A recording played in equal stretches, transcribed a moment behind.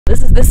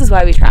This is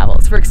why we travel.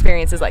 It's for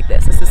experiences like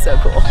this. This is so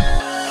cool.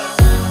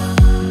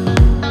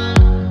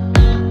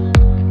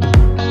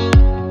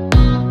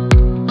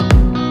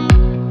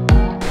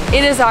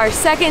 It is our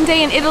second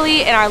day in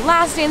Italy and our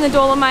last day in the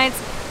Dolomites,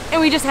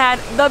 and we just had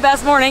the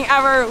best morning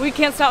ever. We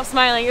can't stop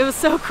smiling. It was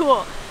so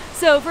cool.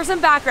 So for some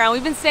background,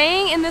 we've been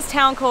staying in this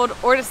town called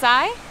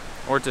Ortisei.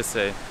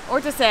 Ortisei.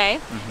 Ortisei.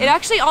 It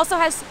actually also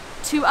has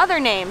 2 other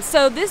names.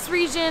 So this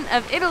region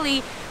of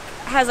Italy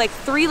has like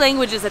 3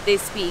 languages that they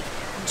speak: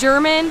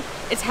 German,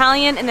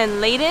 Italian, and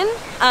then Latin,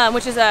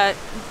 which is a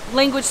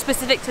language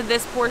specific to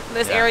this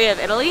area of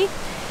Italy.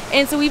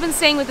 And so we've been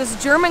staying with this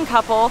German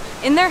couple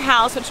in their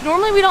house, which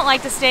normally we don't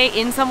like to stay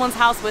in someone's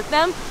house with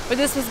them, but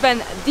this has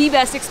been the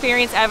best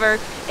experience ever,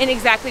 and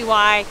exactly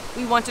why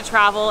we want to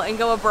travel and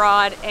go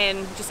abroad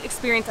and just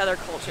experience other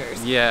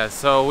cultures. Yeah,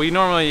 so we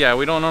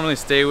don't normally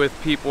stay with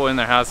people in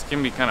their house. It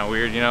can be kind of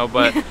weird, you know,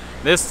 but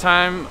this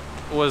time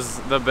was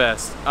the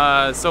best.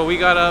 So we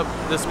got up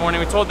this morning.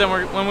 We told them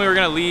when we were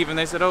gonna leave, and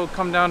they said, "Oh,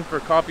 come down for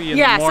coffee in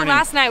the morning." Yeah, so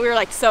last night we were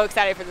like so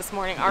excited for this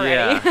morning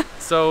already. Yeah.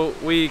 So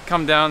we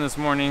come down this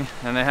morning,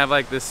 and they have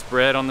like this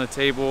spread on the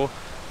table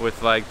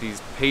with like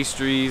these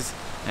pastries,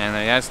 and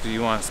they asked, "Do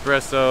you want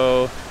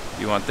espresso?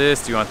 Do you want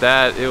this? Do you want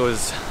that?" It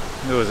was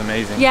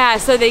amazing. Yeah,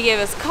 so they gave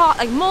us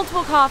like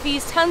multiple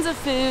coffees, tons of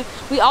food.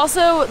 We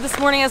also, this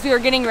morning as we were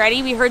getting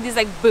ready, we heard these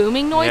like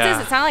booming noises.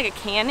 Yeah. It sounded like a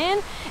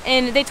cannon,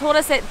 and they told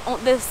us that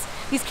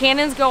these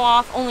cannons go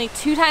off only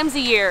 2 times a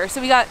year.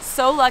 So we got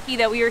so lucky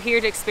that we were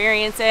here to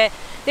experience it.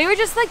 They were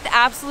just like the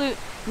absolute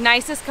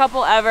nicest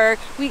couple ever.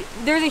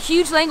 There's a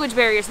huge language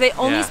barrier, so they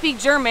only speak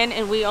German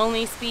and we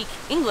only speak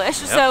English.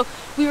 So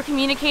we were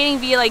communicating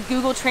via like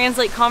Google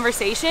Translate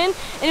conversation,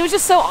 and it was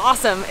just so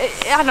awesome.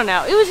 I don't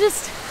know, it was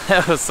just,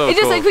 that was so cool.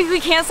 Just like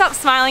we can't stop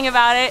smiling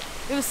about it.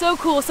 It was so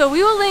cool. So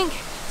we will link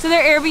to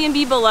their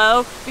Airbnb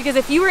below, because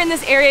if you were in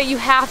this area, you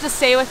have to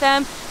stay with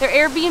them. Their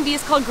Airbnb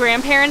is called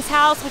Grandparents'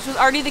 House, which was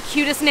already the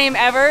cutest name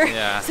ever.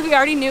 Yeah. So we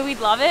already knew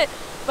we'd love it.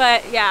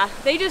 But yeah,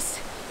 they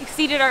just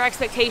exceeded our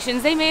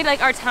expectations. They made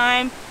like our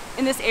time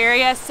in this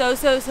area so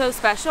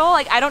special.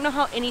 Like, I don't know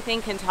how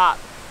anything can top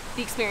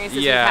the experiences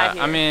we've had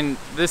here. I mean,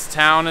 this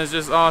town is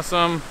just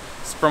awesome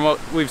from what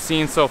we've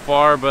seen so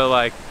far, but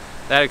like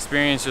that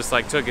experience just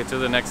like took it to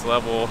the next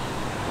level.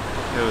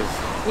 It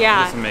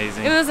was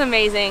amazing. It was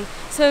amazing.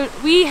 So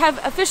we have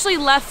officially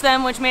left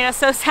them, which made us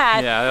so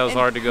sad. Yeah, that was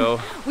hard to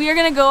go. We are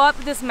gonna go up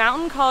this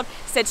mountain called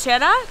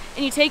Seceda,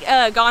 and you take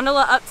a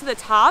gondola up to the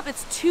top.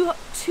 It's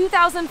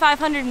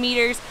 2,500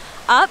 meters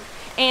up,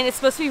 and it's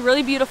supposed to be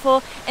really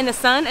beautiful. And the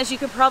sun, as you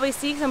could probably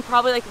see, because I'm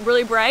probably like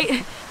really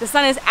bright, the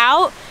sun is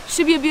out.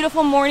 Should be a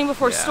beautiful morning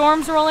before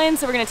storms roll in,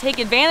 so we're gonna take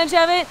advantage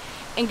of it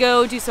and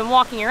go do some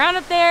walking around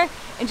up there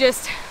and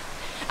just,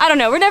 I don't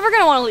know, we're never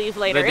gonna want to leave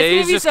later.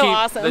 It's gonna be so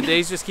awesome. The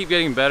days just keep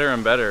getting better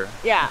and better.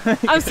 Yeah,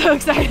 I'm so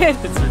excited.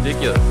 It's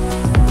ridiculous.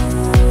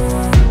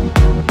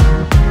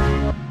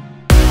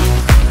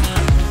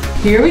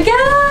 Here we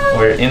go!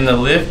 We're in the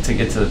lift to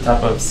get to the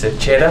top of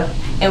Seceda.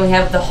 And we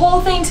have the whole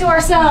thing to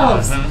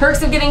ourselves.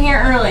 Perks of getting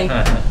here early.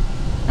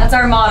 That's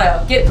our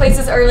motto. Get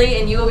places early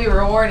and you will be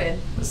rewarded.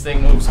 This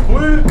thing moves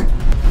quick.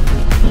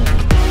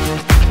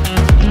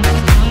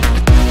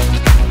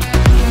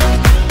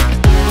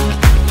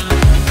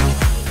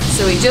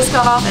 So we just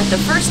got off at the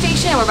first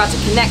station, and we're about to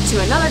connect to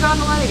another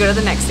gondola to go to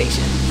the next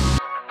station.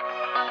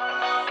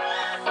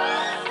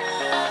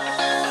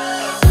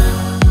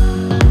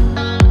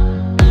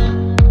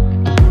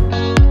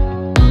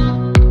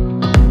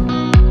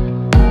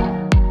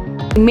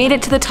 We made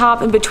it to the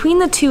top, and between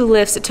the 2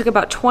 lifts it took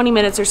about 20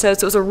 minutes or so,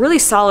 so it was a really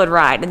solid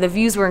ride, and the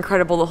views were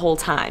incredible the whole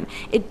time.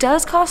 It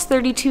does cost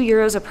 32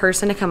 euros a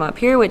person to come up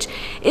here, which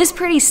is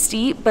pretty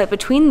steep, but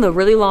between the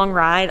really long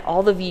ride,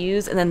 all the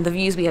views, and then the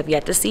views we have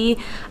yet to see,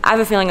 I have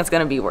a feeling it's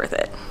gonna be worth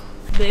it.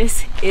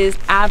 This is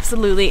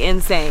absolutely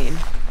insane.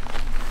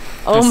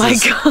 Oh my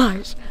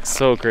gosh.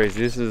 So crazy.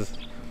 This is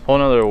a whole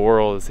nother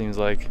world, it seems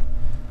like.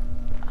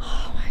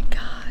 Oh my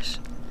gosh.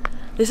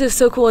 This is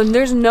so cool, and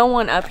there's no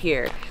one up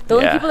here. The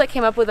only people that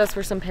came up with us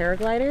were some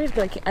paragliders,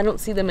 but I don't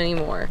see them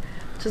anymore.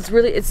 So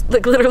it's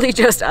like literally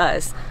just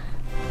us.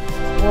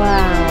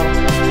 Wow.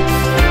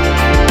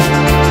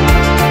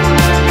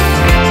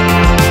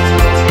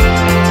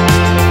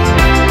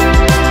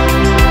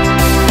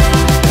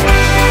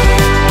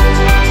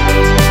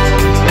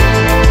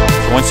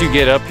 Once you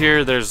get up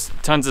here, there's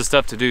tons of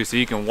stuff to do. So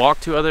you can walk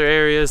to other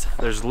areas.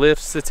 There's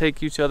lifts to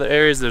take you to other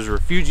areas. There's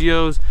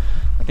refugios.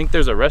 I think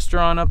there's a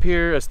restaurant up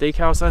here, a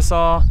steakhouse I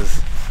saw.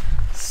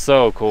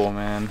 So cool,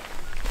 man.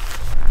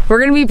 We're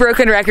gonna be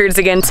broken records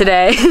again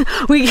today.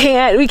 we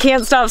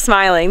can't stop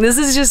smiling. This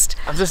is just,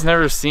 I've just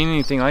never seen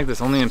anything like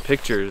this, only in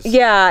pictures.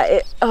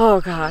 Yeah,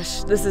 oh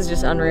gosh, this is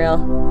just unreal.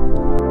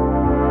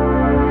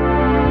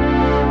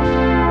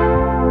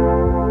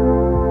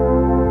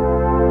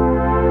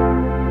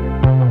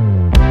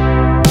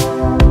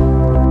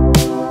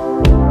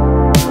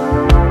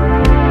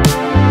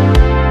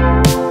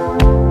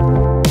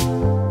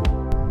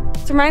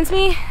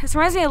 This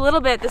reminds me a little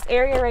bit, this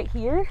area right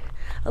here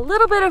a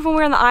little bit of when we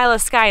were on the Isle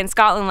of Skye in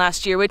Scotland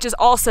last year, which is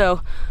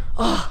also,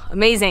 oh,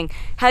 amazing.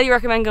 Highly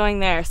recommend going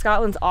there.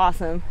 Scotland's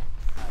awesome.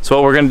 So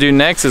what we're gonna do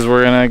next is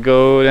we're gonna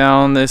go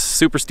down this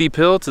super steep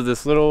hill to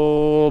this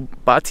little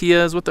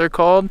batia is what they're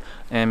called,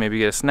 and maybe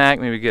get a snack,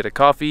 maybe get a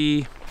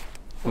coffee.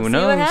 Who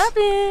knows? See what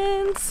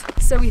happens.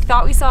 So we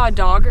thought we saw a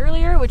dog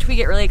earlier, which we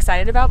get really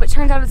excited about, but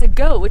turns out it's a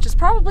goat, which is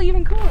probably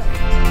even cooler.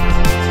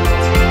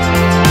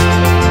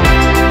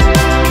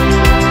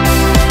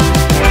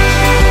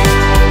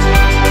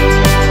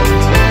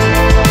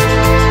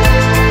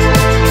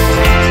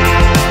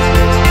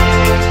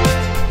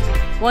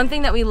 One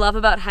thing that we love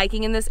about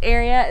hiking in this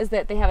area is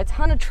that they have a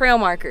ton of trail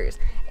markers.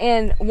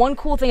 And one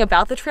cool thing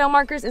about the trail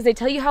markers is they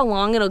tell you how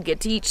long it'll get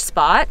to each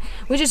spot,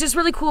 which is just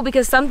really cool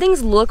because some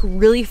things look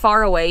really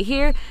far away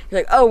here.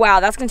 You're like, oh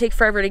wow, that's gonna take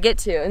forever to get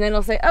to. And then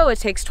it'll say, oh, it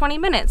takes 20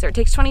 minutes or it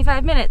takes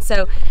 25 minutes.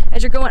 So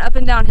as you're going up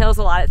and down hills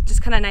a lot, it's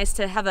just kind of nice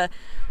to have a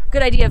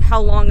good idea of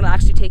how long it'll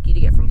actually take you to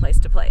get from place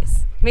to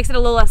place. It makes it a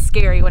little less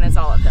scary when it's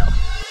all uphill.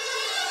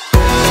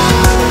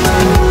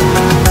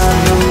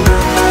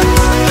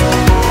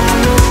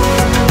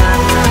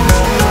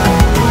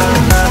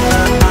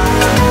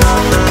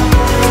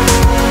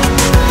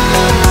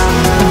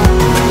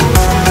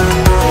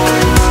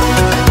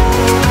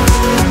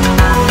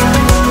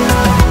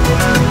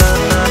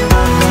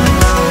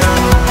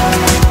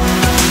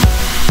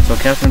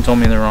 Kathryn told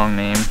me the wrong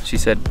name. She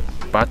said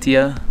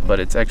Batia, but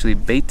it's actually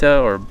Beta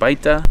or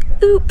Baita.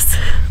 Oops.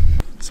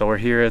 So we're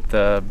here at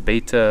the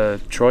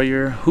Beta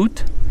Troyer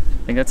Hoot.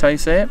 I think that's how you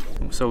say it.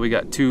 So we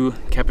got 2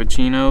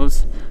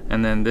 cappuccinos,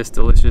 and then this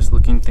delicious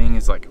looking thing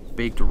is like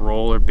baked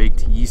roll or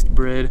baked yeast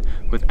bread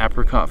with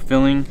apricot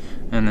filling,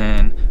 and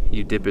then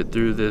you dip it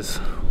through this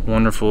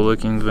wonderful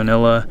looking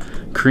vanilla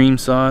cream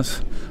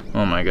sauce.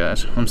 Oh my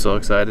gosh, I'm so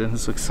excited.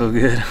 This looks so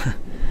good.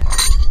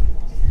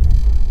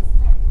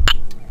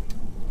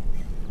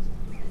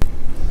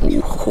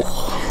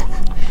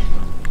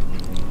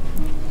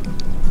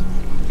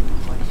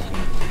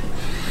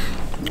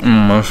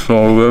 That's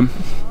so good.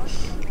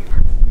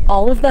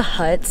 All of the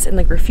huts and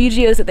like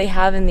refugios that they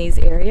have in these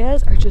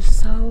areas are just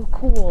so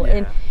cool,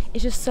 and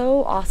it's just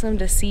so awesome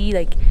to see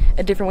like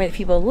a different way that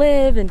people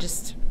live and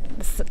just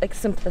like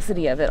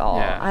simplicity of it all.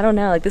 I don't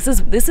know, like this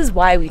is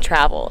why we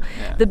travel.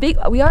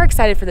 We are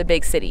excited for the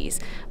big cities,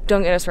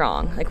 don't get us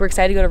wrong, like we're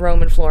excited to go to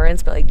Rome and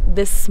Florence, but like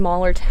this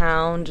smaller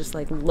town, just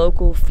like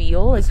local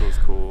feel, like this was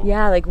cool.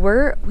 Yeah, like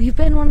we've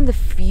been one of the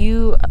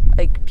few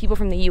like people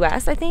from the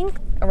US, I think,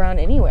 around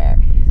anywhere.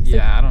 So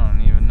yeah, I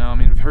don't even know. I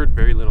mean, we've heard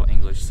very little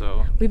English,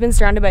 so we've been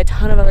surrounded by a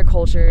ton of other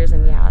cultures,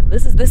 and yeah,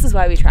 this is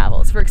why we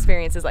travel. It's for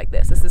experiences like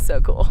this. This is so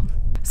cool.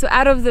 So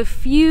out of the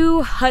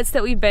few huts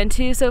that we've been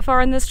to so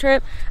far on this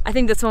trip, I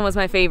think this one was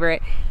my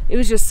favorite. It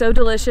was just so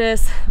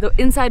delicious. The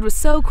inside was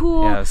so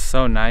cool. Yeah, it was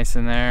so nice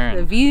in there.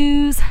 The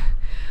views,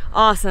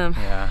 awesome.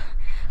 Yeah.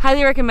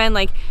 Highly recommend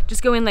like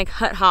just go in like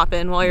hut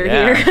hopping while you're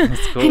here.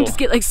 That's cool. And just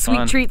get like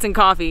sweet treats and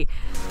coffee.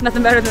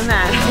 Nothing better than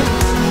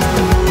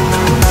that.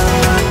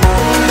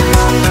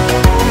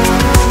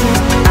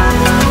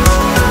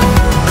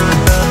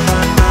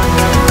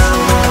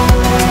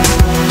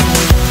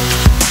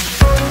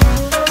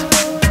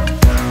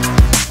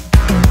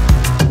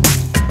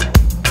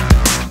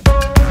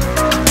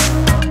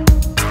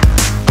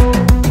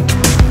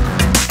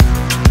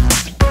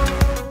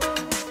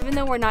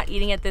 We're not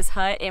eating at this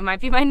hut, it might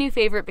be my new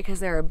favorite because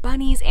there are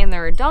bunnies and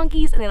there are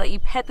donkeys, and they let you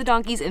pet the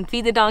donkeys and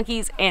feed the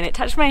donkeys, and it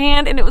touched my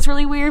hand and it was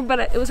really weird, but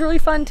it was really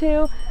fun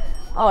too.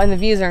 Oh, and the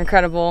views are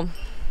incredible.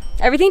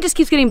 Everything just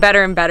keeps getting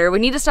better and better. We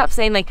need to stop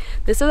saying like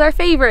this is our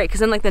favorite, because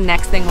then like the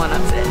next thing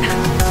one-ups it.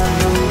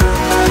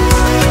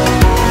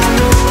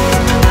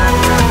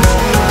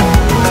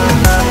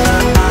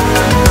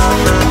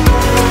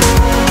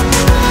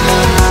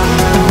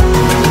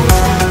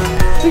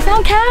 We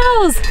found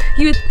cows!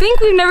 You would think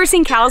we've never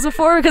seen cows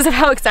before because of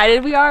how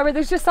excited we are, but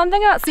there's just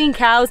something about seeing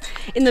cows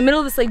in the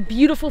middle of this like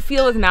beautiful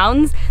field with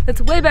mountains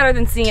that's way better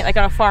than seeing it like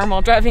on a farm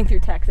while driving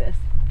through Texas.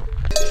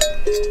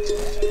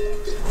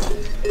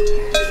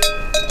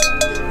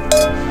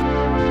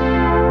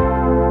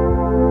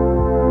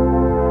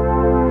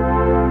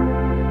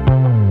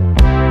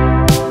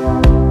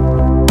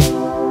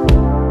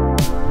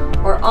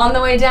 On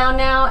the way down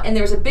now, and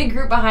there was a big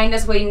group behind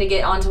us waiting to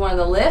get onto one of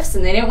the lifts,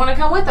 and they didn't want to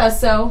come with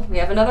us, so we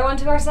have another one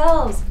to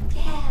ourselves.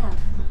 Yeah.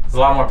 There's a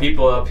lot more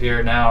people up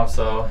here now,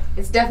 so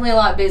it's definitely a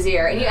lot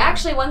busier. And you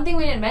actually, one thing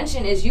we didn't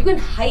mention is you can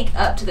hike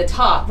up to the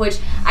top, which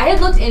I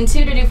had looked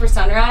into to do for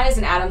sunrise,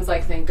 and Adam's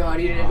like, thank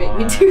God you didn't make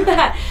me do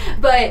that.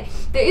 But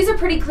there is a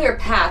pretty clear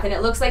path, and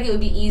it looks like it would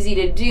be easy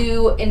to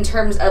do in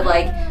terms of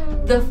like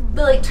the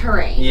like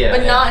terrain,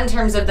 but not in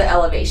terms of the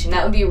elevation.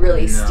 That would be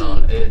really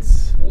steep.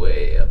 It's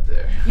way up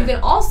there. You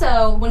can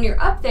also, when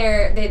you're up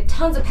there, they have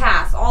tons of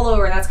paths all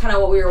over, and that's kind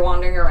of what we were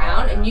wandering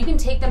around, and you can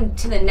take them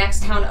to the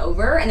next town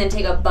over and then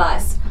take a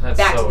bus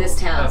back to this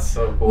town. That's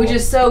so cool. Which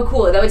is so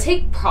cool. That would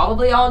take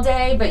probably all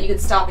day, but you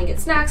could stop and get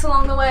snacks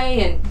along the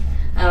way, and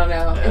I don't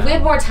know. If we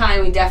had more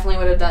time, we definitely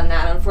would have done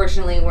that.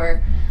 Unfortunately,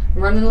 we're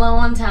running low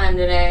on time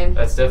today.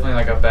 That's definitely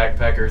like a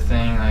backpacker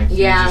thing. Like you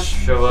just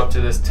show up to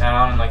this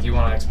town and like you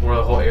want to explore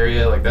the whole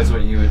area. Like that's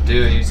what you would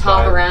do. You just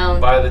hop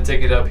around, buy the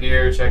ticket up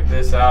here, check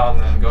this out,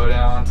 and then go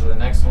down to the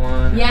next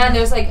one. Yeah, and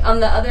there's like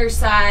on the other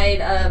side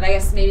of, I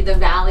guess maybe the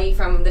valley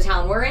from the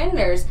town we're in,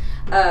 there's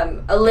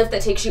a lift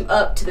that takes you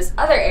up to this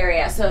other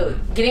area. So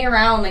getting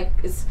around, like,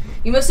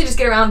 you mostly just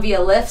get around via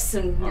lifts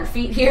and your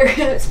feet here.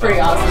 It's pretty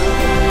awesome.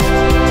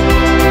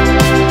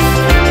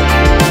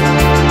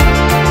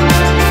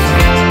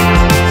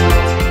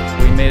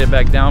 Made it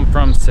back down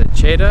from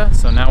Seceda,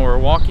 so now we're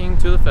walking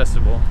to the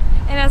festival.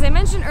 And as I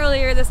mentioned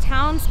earlier, this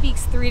town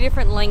speaks 3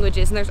 different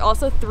languages, and there's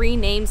also 3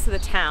 names to the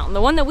town. The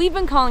one that we've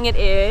been calling it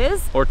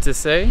is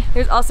Ortisei.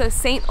 There's also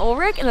St.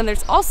 Ulrich, and then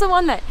there's also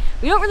one that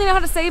we don't really know how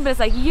to say, but it's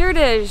like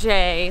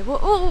Urtisei.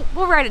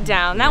 We'll write it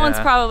down. That one's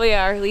probably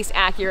our least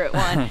accurate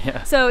one.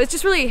 So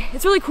it's really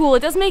cool.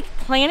 It does make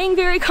planning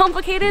very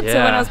complicated. So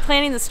when I was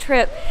planning this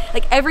trip,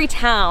 like every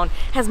town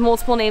has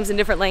multiple names in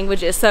different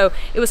languages. So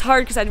it was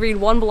hard because I'd read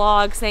one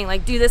blog saying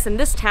like do this in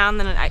this town,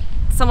 then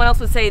someone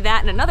else would say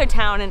that in another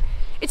town, and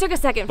it took a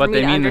second for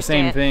me to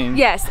understand. But they mean the same thing.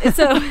 Yes, and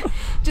so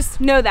just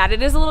know that.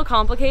 It is a little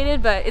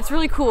complicated, but it's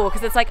really cool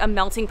because it's like a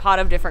melting pot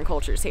of different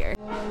cultures here.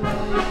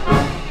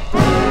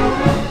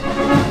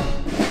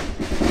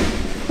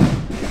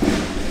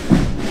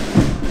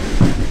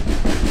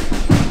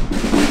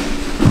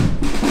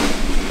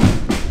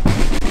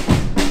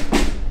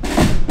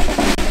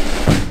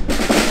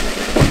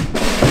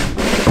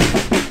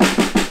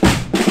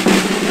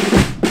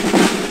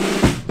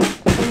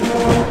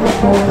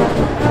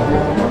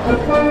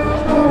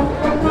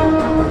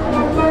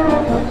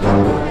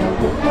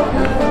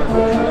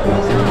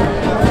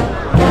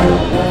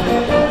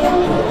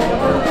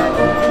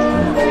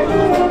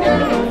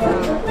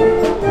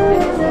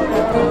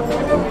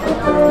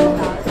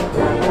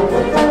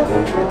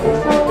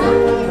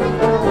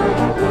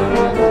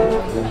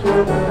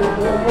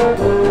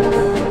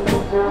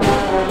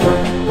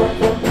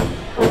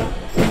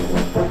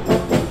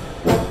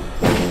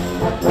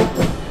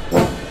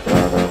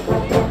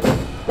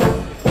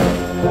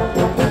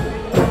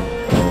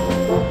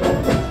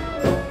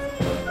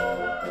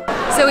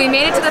 So we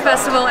made it to the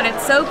festival and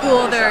it's so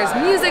cool. There's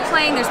music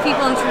playing, there's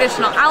people in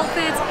traditional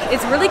outfits.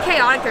 It's really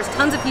chaotic, there's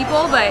tons of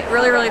people, but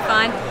really, really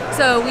fun.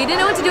 So we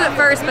didn't know what to do at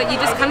first, but you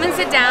just come and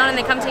sit down and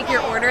they come take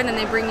your order and then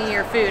they bring you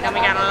your food. And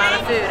we got a lot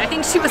of food. I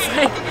think she was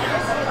like,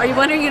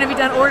 when are you gonna be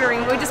done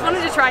ordering? But we just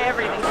wanted to try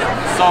everything.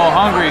 So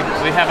hungry,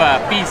 we have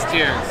a feast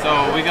here. So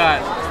we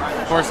got,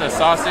 of course, a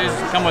sausage,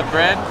 come with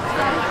bread.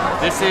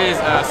 This is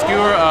a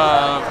skewer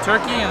of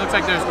turkey. It looks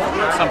like there's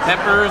some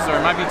peppers or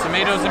it might be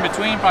tomatoes in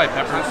between, probably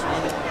peppers.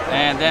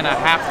 And then a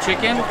half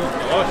chicken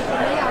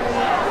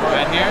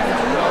right here.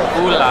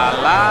 Ooh la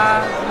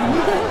la.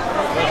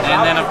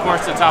 And then of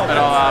course to top it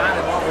all off,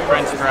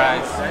 French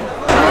fries.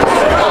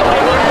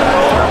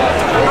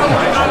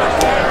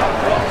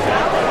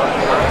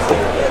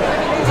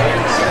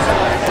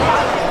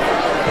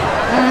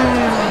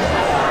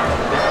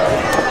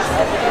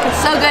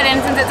 It's so good,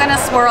 and since it's in a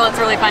swirl, it's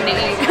really fun to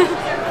eat.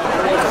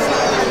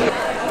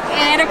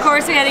 And of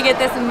course we had to get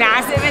this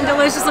massive and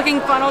delicious looking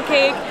funnel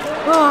cake.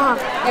 Oh,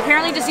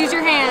 apparently just use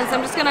your hands.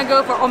 I'm just gonna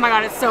go for, oh my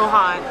god, it's so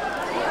hot.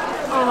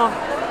 Oh,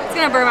 it's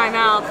gonna burn my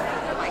mouth.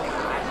 Oh my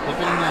god. Look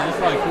at that, that's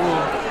probably cool.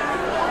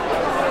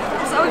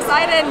 I'm so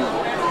excited.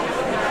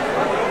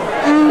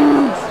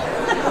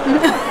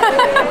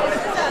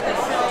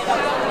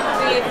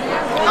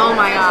 Oh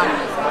my god.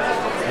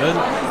 Good?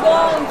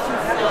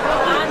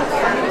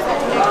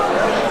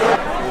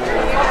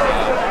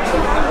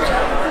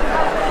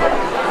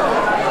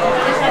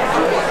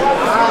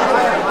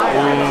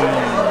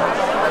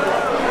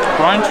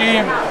 Crunchy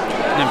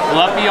and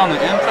fluffy on the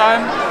inside,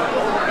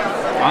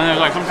 and there's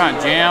like some kind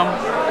of jam.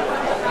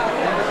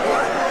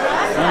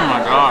 Oh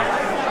my god.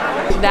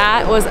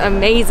 That was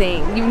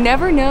amazing. You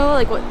never know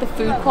like what the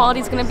food quality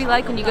is going to be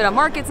like when you go to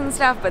markets and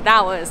stuff, but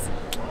that was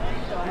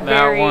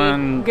very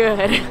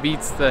good.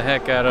 Beats the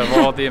heck out of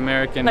all the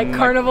American like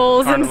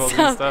carnivals and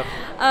stuff.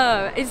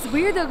 And it's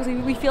weird though because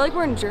we feel like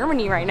we're in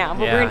Germany right now,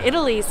 but we're in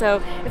Italy,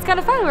 so it's kind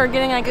of fun. We're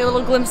getting like a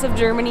little glimpse of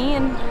Germany,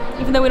 and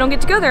even though we don't get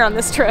to go there on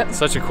this trip.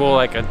 Such a cool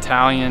like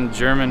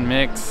Italian-German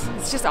mix.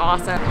 It's just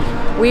awesome.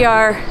 We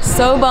are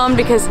so bummed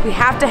because we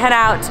have to head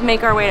out to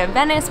make our way to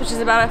Venice, which is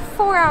about a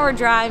 4-hour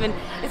drive, and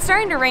it's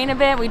starting to rain a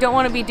bit. We don't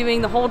want to be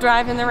doing the whole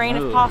drive in the rain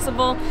if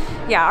possible.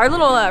 Yeah, our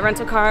little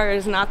rental car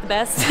is not the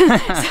best,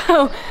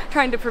 so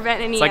trying to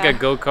prevent any... It's like a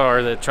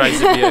go-kart that tries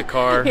to be a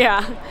car.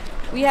 Yeah.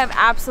 We have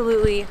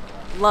absolutely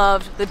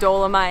loved the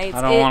Dolomites.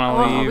 I don't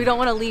want to leave. We don't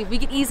want to leave. We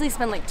could easily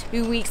spend like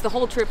 2 weeks, the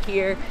whole trip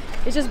here.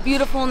 It's just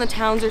beautiful and the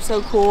towns are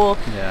so cool.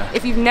 Yeah.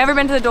 If you've never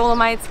been to the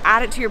Dolomites,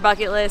 add it to your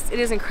bucket list. It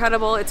is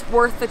incredible. It's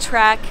worth the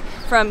trek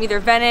from either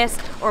Venice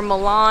or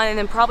Milan, and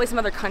then probably some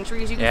other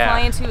countries you can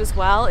fly into as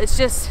well. It's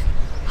just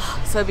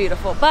so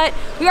beautiful. But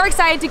we are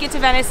excited to get to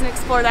Venice and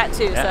explore that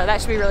too, so that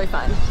should be really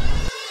fun.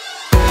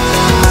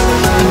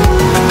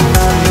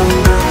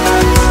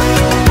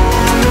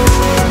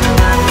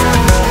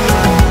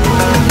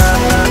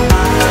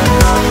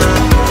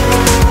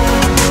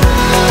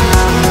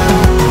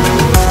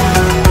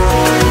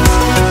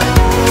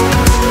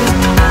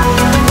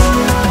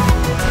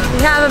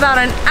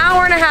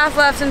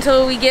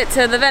 until we get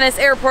to the Venice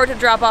airport to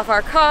drop off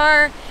our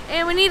car,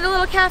 and we need a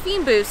little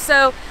caffeine boost.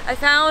 So I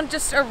found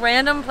just a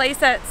random place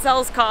that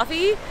sells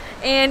coffee,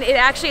 and it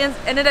actually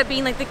ended up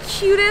being like the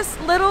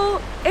cutest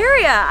little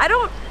area.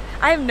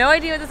 I have no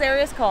idea what this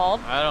area is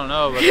called. I don't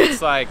know, but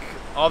it's like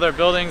all their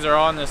buildings are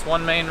on this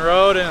one main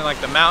road, and like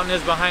the mountain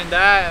is behind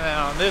that, and then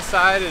on this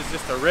side is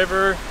just a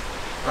river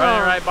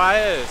running right by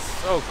it. It's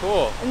so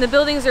cool. And the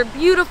buildings are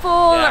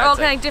beautiful. They're all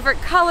kind of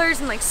different colors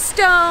and like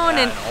stone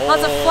and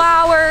lots of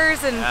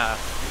flowers, and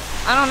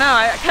I don't know,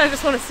 I kind of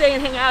just want to stay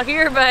and hang out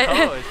here, but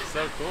oh, it's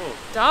so cool.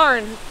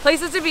 Darn,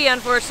 places to be,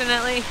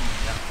 unfortunately.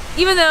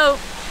 Even though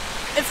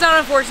it's not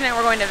unfortunate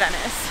we're going to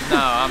Venice.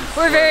 No,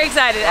 we're very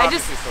excited. So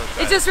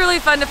excited. It's just really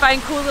fun to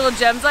find cool little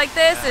gems like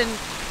this, and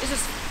it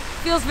just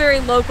feels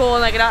very local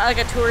and not like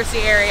a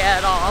touristy area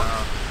at all.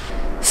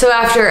 So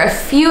after a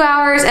few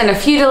hours and a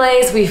few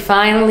delays, we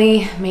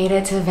finally made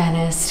it to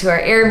Venice, to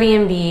our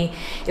Airbnb.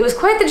 It was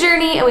quite the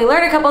journey, and we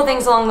learned a couple of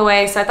things along the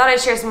way, so I thought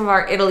I'd share some of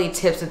our Italy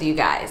tips with you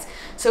guys.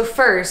 So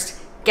first,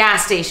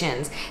 gas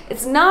stations.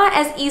 It's not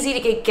as easy to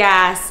get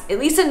gas, at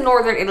least in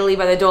northern Italy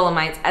by the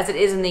Dolomites, as it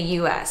is in the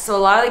US. So a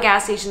lot of the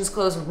gas stations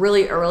close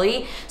really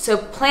early, so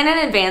plan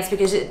in advance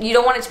because you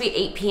don't want it to be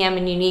 8 p.m.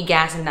 and you need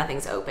gas and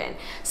nothing's open.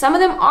 Some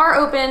of them are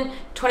open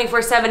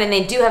 24/7 and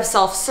they do have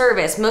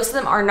self-service. Most of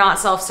them are not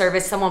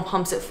self-service, someone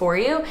pumps it for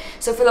you.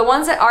 So for the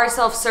ones that are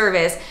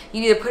self-service,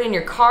 you either put in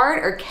your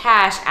card or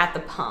cash at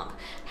the pump.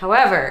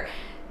 However,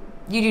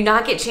 you do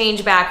not get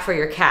change back for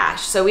your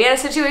cash. So we had a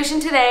situation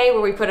today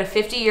where we put a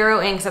 50 euro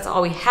in because that's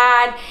all we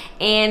had,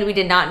 and we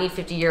did not need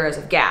 50 euros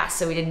of gas.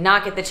 So we did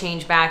not get the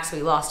change back, so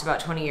we lost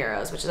about 20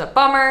 euros, which is a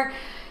bummer,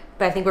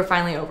 but I think we're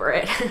finally over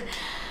it.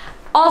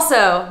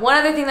 Also, one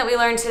other thing that we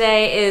learned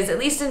today is, at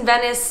least in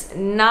Venice,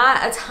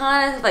 not a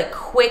ton of like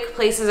quick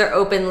places are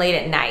open late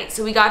at night.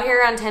 So we got here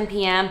around 10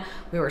 p.m.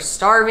 We were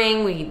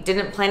starving. We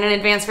didn't plan in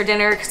advance for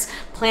dinner because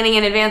planning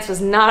in advance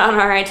was not on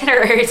our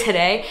itinerary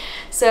today.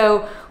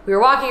 So we were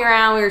walking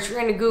around, we were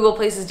trying to Google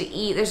places to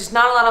eat. There's just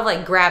not a lot of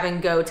like grab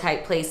and go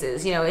type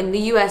places. You know, in the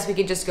US we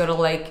could just go to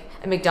like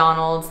a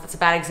McDonald's. That's a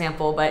bad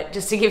example, but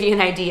just to give you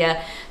an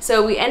idea.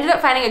 So we ended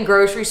up finding a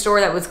grocery store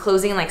that was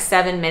closing in like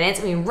 7 minutes,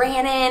 and we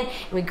ran in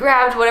and we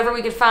grabbed whatever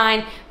we could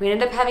find. We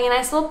ended up having a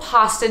nice little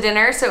pasta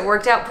dinner, so it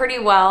worked out pretty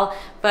well,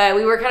 but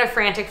we were kind of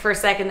frantic for a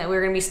second that we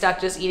were gonna be stuck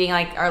just eating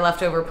like our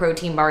leftover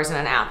protein bars and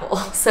an apple.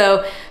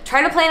 So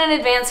try to plan in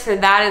advance for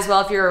that as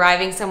well. If you're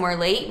arriving somewhere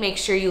late, make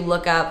sure you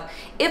look up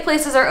if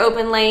places are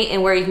open late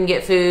and where you can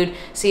get food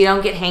so you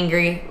don't get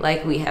hangry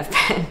like we have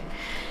been.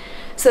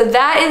 So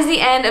that is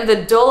the end of the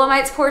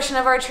Dolomites portion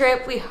of our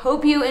trip. We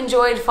hope you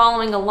enjoyed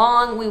following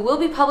along. We will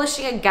be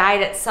publishing a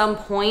guide at some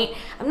point.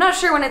 I'm not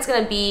sure when it's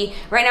gonna be.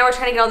 Right now we're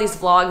trying to get all these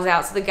vlogs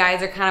out, so the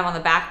guides are kind of on the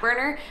back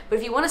burner. But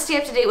if you wanna stay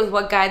up to date with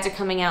what guides are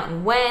coming out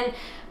and when,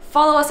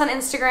 follow us on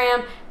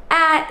Instagram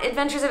at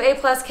Adventures of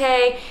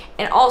A+K,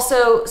 and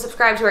also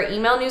subscribe to our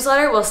email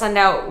newsletter. We'll send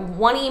out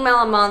 1 email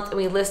a month, and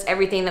we list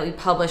everything that we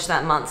publish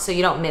that month so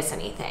you don't miss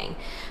anything.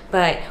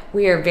 But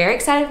we are very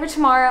excited for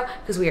tomorrow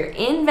because we are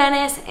in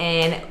Venice,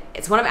 and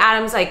it's one of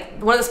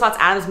the spots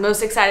Adam's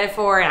most excited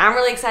for, and I'm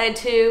really excited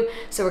too.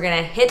 So we're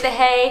gonna hit the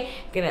hay,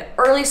 get an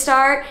early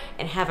start,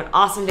 and have an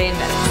awesome day in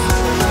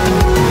Venice.